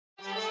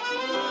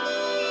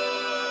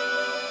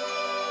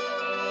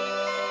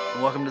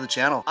and welcome to the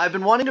channel. I've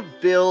been wanting to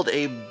build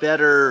a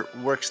better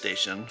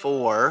workstation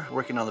for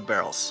working on the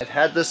barrels. I've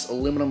had this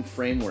aluminum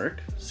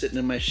framework sitting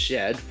in my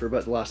shed for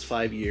about the last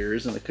 5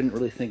 years and I couldn't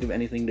really think of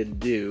anything to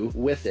do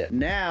with it.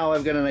 Now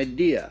I've got an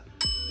idea.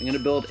 I'm gonna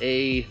build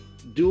a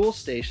dual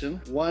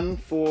station, one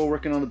for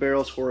working on the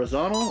barrels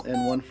horizontal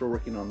and one for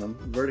working on them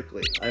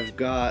vertically. I've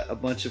got a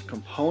bunch of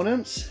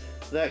components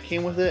that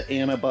came with it,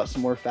 and I bought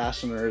some more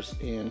fasteners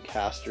and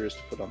casters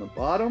to put on the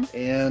bottom,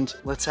 and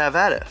let's have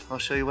at it. I'll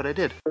show you what I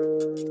did.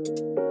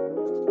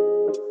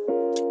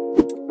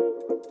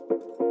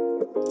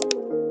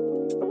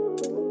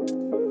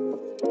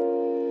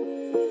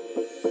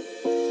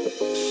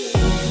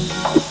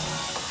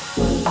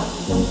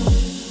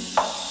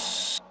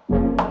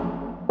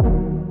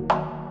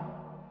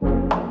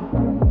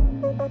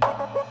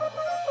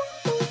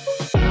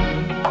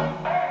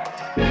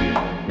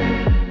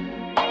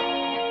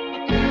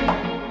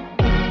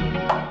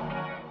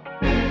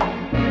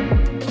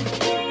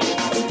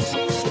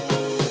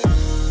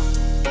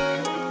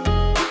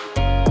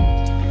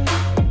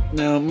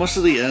 Now, most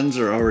of the ends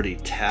are already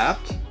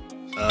tapped,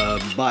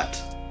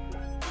 but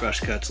brush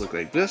cuts look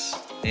like this,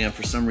 and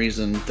for some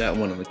reason that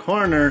one in the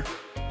corner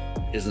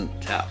isn't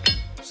tapped.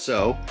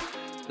 So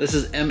this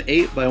is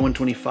M8 by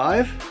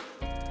 125.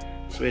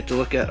 So we have to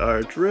look at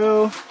our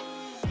drill.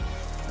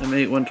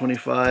 M8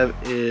 125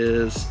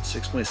 is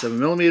 6.7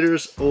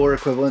 millimeters, or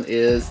equivalent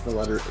is the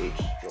letter H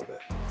drill bit.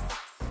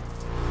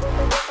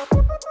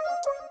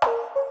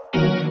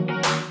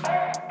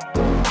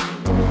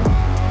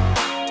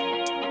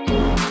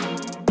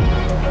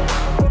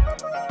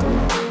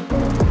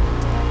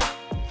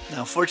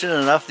 Now, fortunate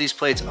enough, these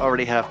plates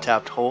already have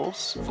tapped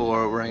holes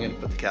for where I'm going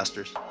to put the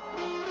casters.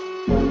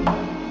 I'm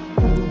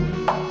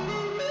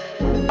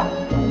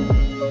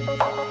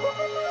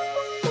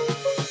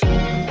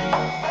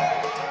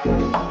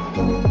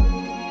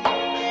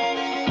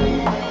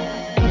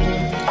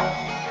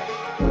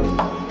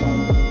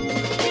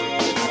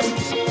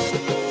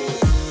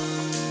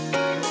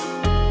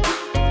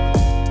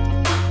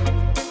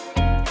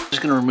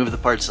just going to remove the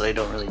parts that I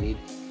don't really need,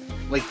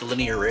 like the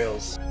linear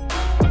rails.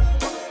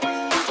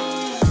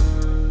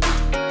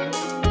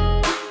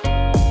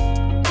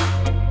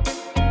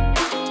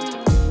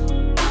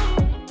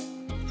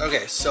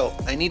 Okay, so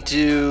I need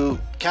to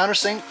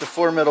countersink the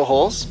 4 middle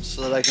holes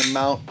so that I can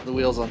mount the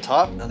wheels on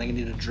top, and I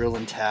need to drill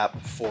and tap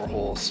 4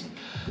 holes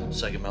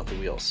so I can mount the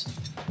wheels.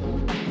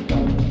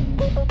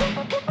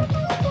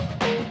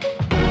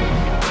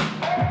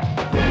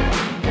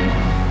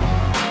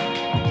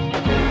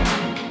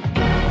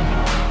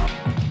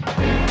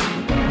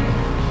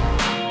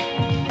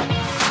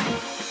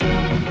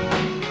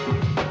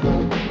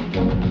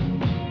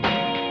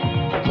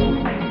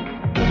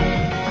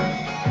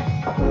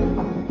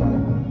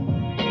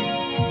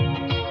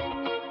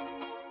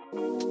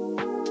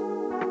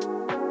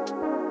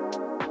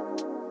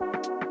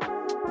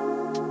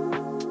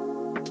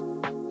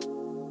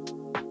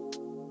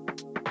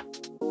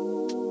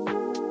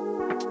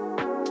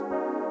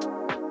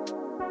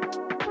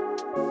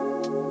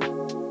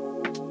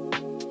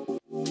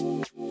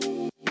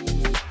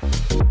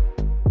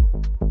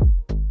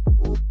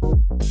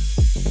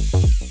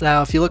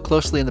 Now, if you look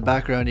closely in the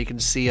background, you can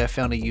see I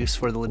found a use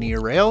for the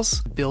linear rails,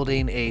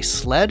 building a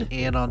sled,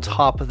 and on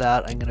top of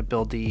that, I'm going to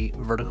build the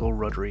vertical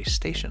rotary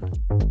station.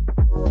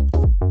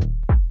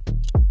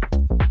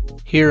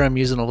 Here, I'm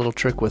using a little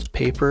trick with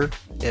paper.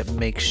 It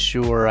makes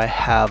sure I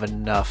have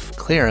enough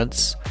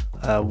clearance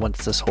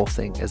once this whole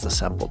thing is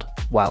assembled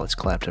while it's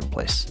clamped in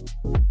place.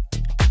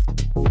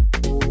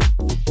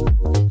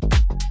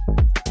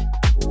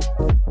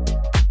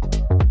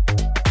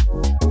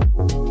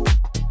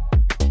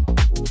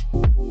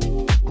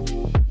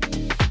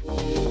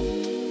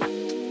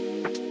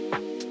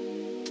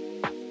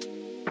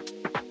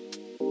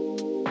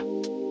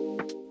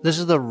 This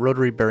is the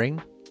rotary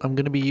bearing I'm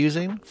going to be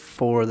using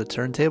for the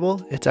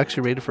turntable. It's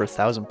actually rated for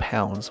 1,000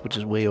 pounds, which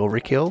is way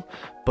overkill,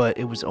 but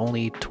it was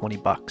only 20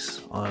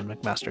 bucks on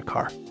McMaster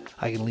Car.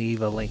 I can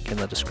leave a link in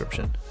the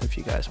description if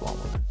you guys want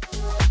one.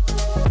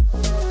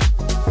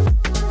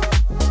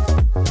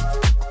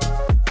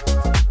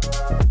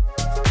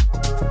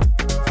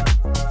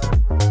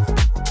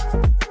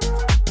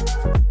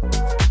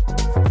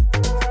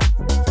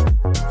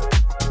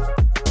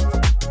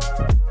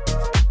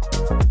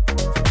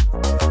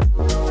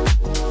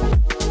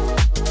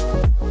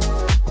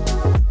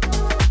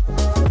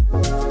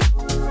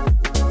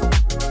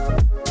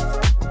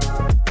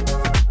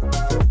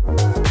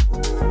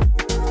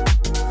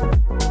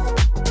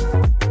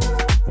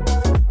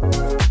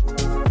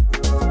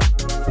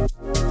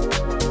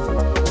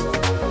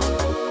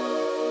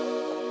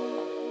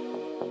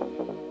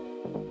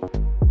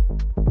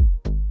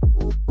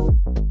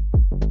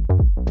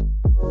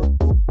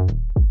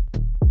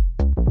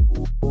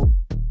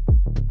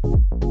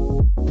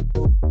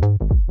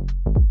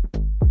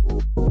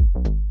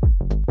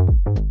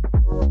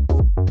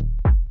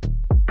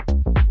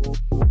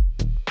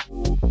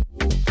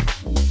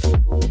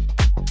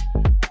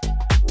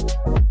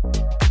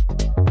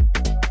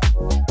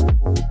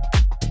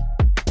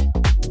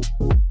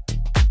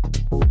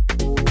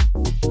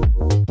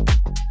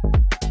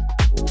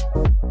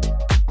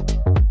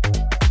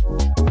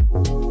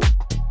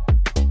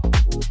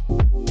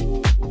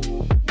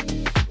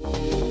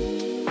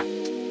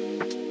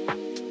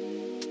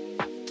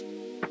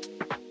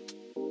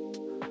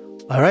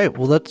 All right,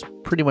 well, that's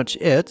pretty much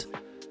it.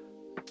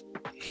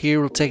 Here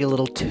we'll take a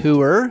little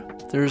tour.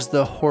 There's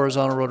the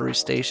horizontal rotary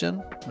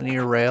station,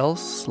 linear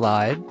rails,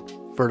 slide,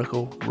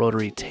 vertical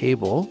rotary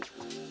table.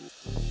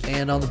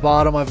 And on the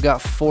bottom, I've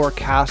got 4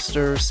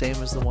 casters,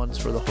 same as the ones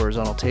for the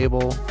horizontal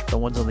table. The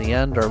ones on the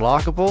end are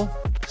lockable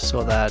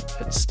so that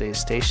it stays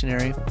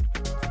stationary.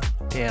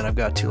 And I've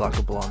got 2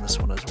 lockable on this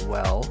one as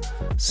well.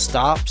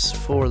 Stops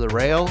for the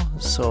rail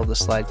so the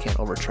slide can't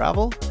over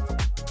travel.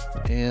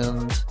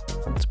 And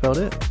that's about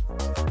it.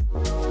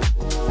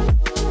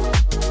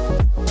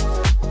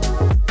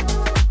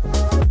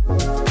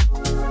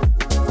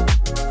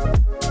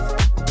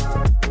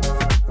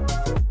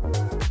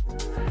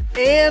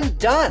 And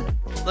done.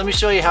 Let me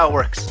show you how it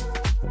works.